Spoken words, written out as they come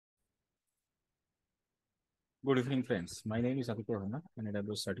Good evening, friends. My name is Aditya, an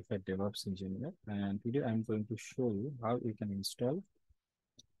AWS Certified DevOps Engineer, and today I'm going to show you how you can install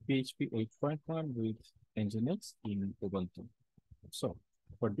PHP 8.1 with Nginx in Ubuntu. So,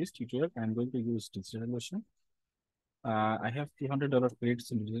 for this tutorial, I'm going to use DigitalOcean. I have $300 credits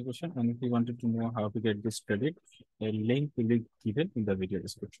in DigitalOcean, and if you wanted to know how to get this credit, a link will be given in the video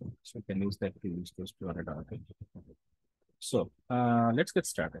description. So, you can use that to use those $200 credits. So let's get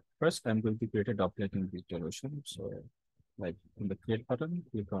started. First, I'm going to create a droplet in DigitalOcean. So like in the create button,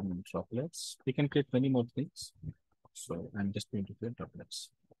 click on droplets. We can create many more things. So I'm just going to create droplets.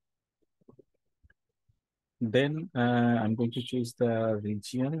 Then I'm going to choose the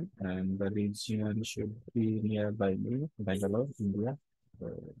region, and the region should be nearby me, Bangalore, India. So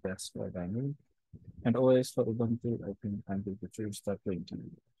that's what I mean. And OS for Ubuntu, I think I'm going to choose the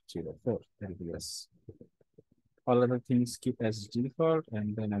 2004 LBS. All other things keep as default,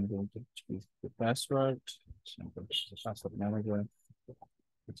 and then I'm going to choose the password. So I'm going to choose the password manager,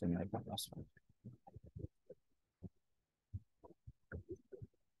 which is my password.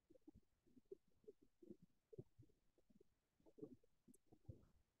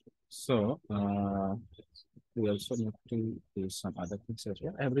 So we also need to do some other things as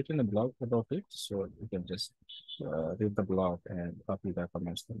well. I have written a blog about it, so you can just read the blog and copy the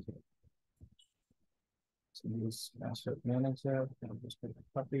comments from here. So use password manager, I'm just going to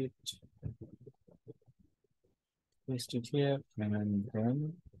copy it, paste it here, and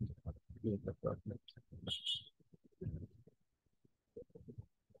then create the project.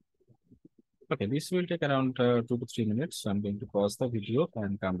 Okay, this will take around 2 to 3 minutes. So I'm going to pause the video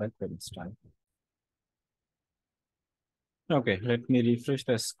and come back when it's time. Okay, let me refresh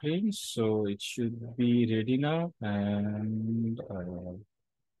the screen. So it should be ready now. And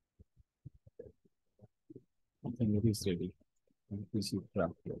I think it is ready. PC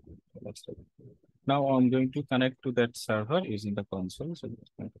draft. That's ready. Now I'm going to connect to that server using the console. So let's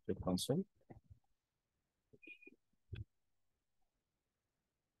connect to the console.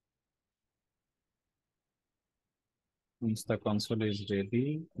 Once the console is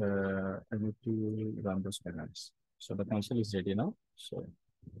ready, I need to run those commands. So the console is ready now. So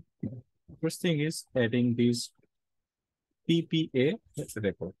first thing is adding this PPA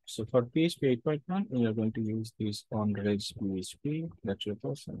record. So for PHP 8.1, we are going to use this on Reg PHP. That's your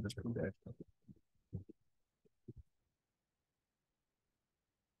first understand that.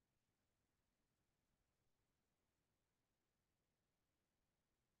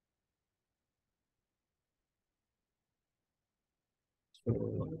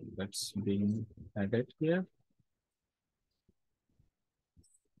 So that's being added here.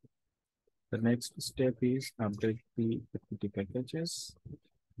 The next step is update the equity packages.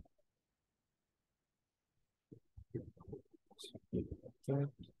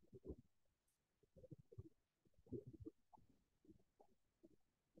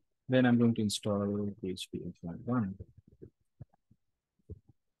 Then I'm going to install PHP 8.1.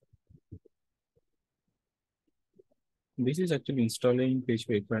 This is actually installing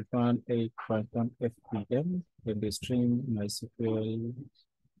PHP 8.1, 8.1 FPM in the stream, MySQL,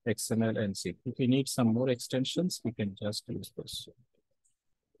 XML, and C. If you need some more extensions, you can just use this.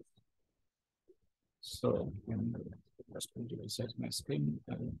 So I'm just going to reset my screen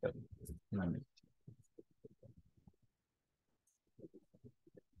and then run it.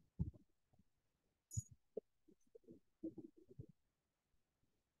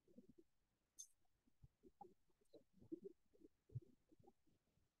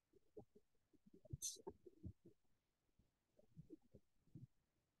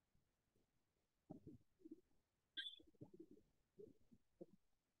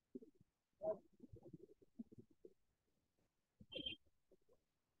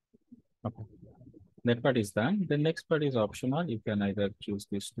 Okay. That part is done. The next part is optional. You can either choose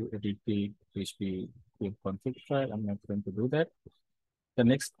this to edit the PHP config file. I'm not going to do that. The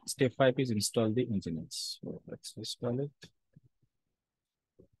next step 5 is install the Nginx. So let's install it.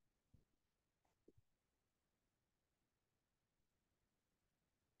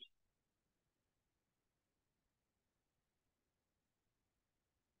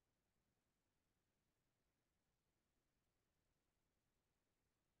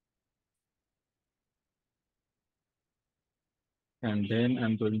 And then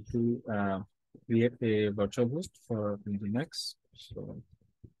I'm going to create a virtual host for Nginx. So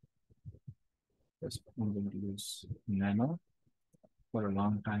I'm going to use Nano for a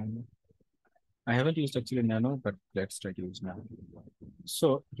long time. I haven't used actually Nano, but let's try to use Nano.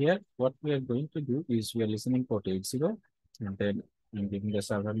 So here, what we are going to do is we are listening port 80, and then I'm giving the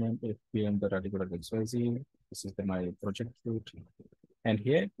server name fpm.article.xyz. This is my project root. And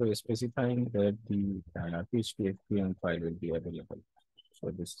here we're specifying that the PHP 8.1 file will be available. So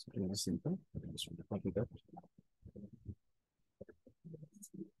this is really simple. I'm just going to copy that.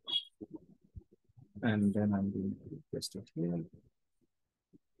 And then I'm going to paste it here.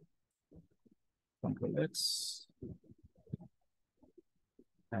 Control X.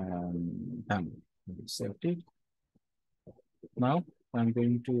 And done. Save it. Now I'm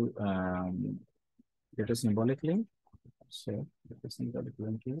going to get a symbolic link. So the symbolic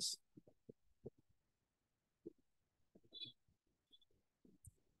link is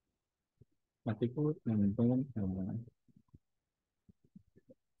article, and then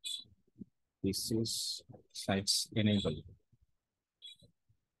this is sites enable.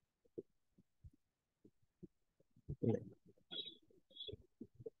 Okay.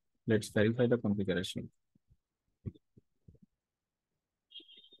 Let's verify the configuration.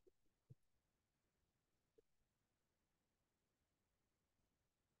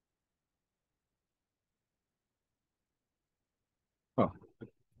 Oh,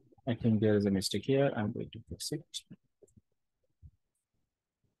 I think there is a mistake here. I'm going to fix it.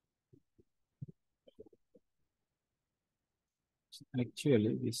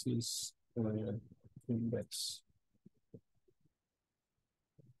 Actually, this is index.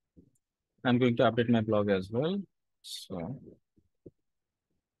 I'm going to update my blog as well. So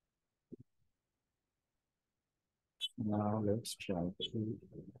now let's try to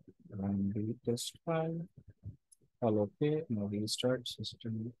run the test file. All okay. Now restart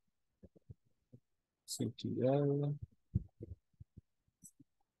system CTL.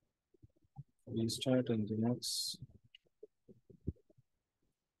 Restart Nginx.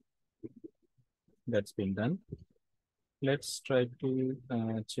 That's been done. Let's try to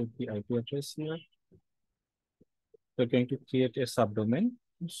check the IP address here. We're going to create a subdomain.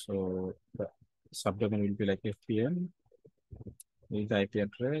 So the subdomain will be like FPM with the IP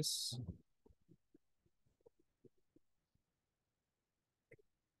address.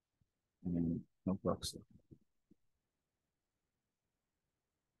 And no proxy.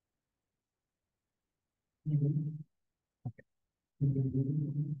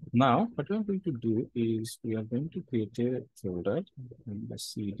 Now, what we're going to do is we are going to create a folder in the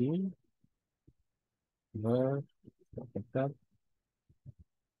CD, where backup,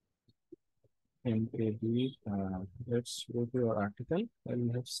 MAB. Let's go to our article. And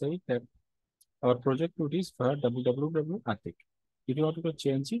we have said that our project code is for www.artic. If you want to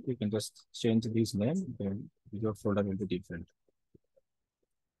change it, you can just change this name, then your folder will be different.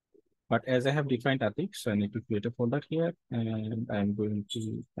 But as I have defined Attic, so I need to create a folder here, and I'm going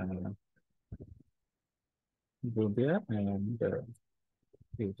to go there and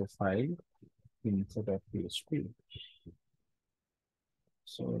create a file info.php.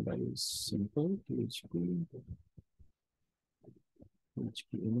 So that is simple. PHP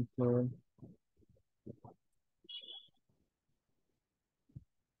info.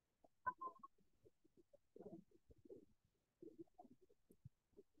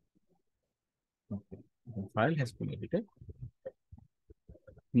 Okay, the file has been edited.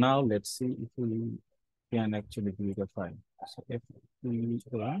 Now let's see if we can actually view the file. So if we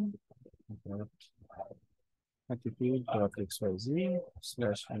run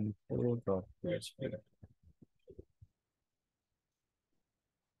attitude.xyz/info.php.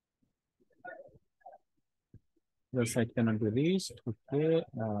 The site cannot be reached. Okay,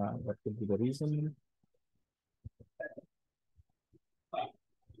 what could be the reason?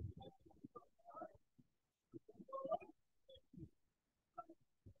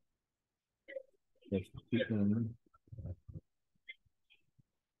 If we can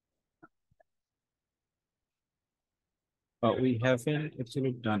we haven't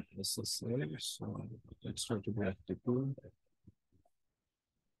actually done SSL, so let's try to be active.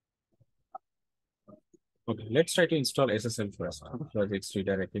 Okay, let's try to install SSL first, because it's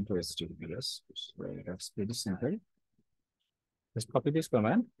redirected to HTTPS. So that's pretty simple. Just copy this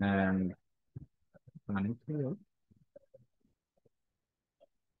command and run it here.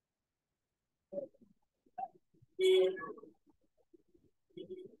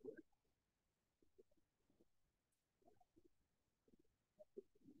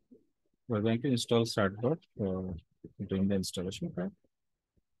 We're going to install startbot for doing the installation part.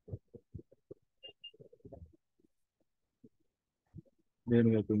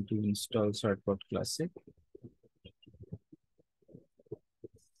 Then we are going to install startbot classic.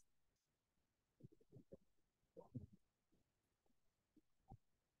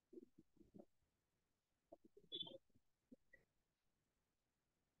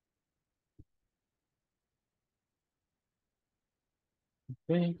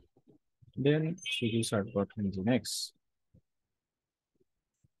 Okay, then cd startbot Nginx.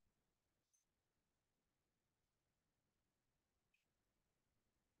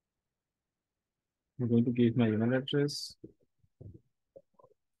 I'm going to give my email address.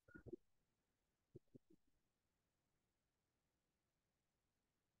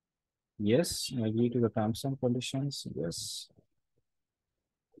 Yes, I agree to the terms and conditions. Yes.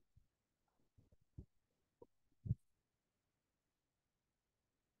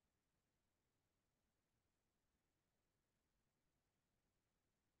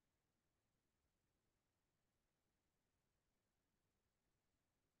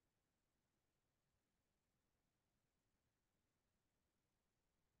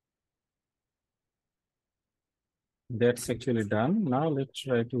 That's actually done. Now let's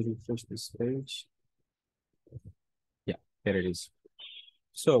try to refresh this page. Yeah, there it is.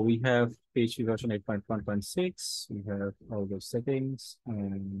 So we have PHP version 8.1.6. We have all those settings,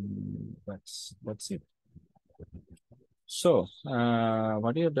 and that's it. So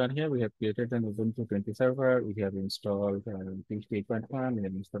what we have done here, we have created an Ubuntu 20 server. We have installed PHP 8.1. We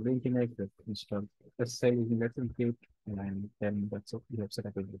have installed Nginx. We have installed SSL using Letsencrypt, and then that's it. We have set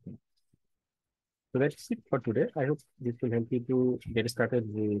up everything. So that's it for today. I hope this will help you to get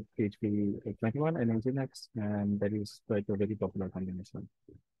started with PHP 8.1 and Nginx, and that is quite a very popular combination.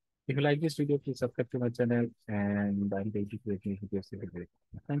 If you like this video, please subscribe to my channel, and I'm going to create new videos every day.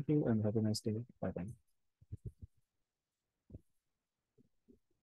 Thank you and have a nice day. Bye bye.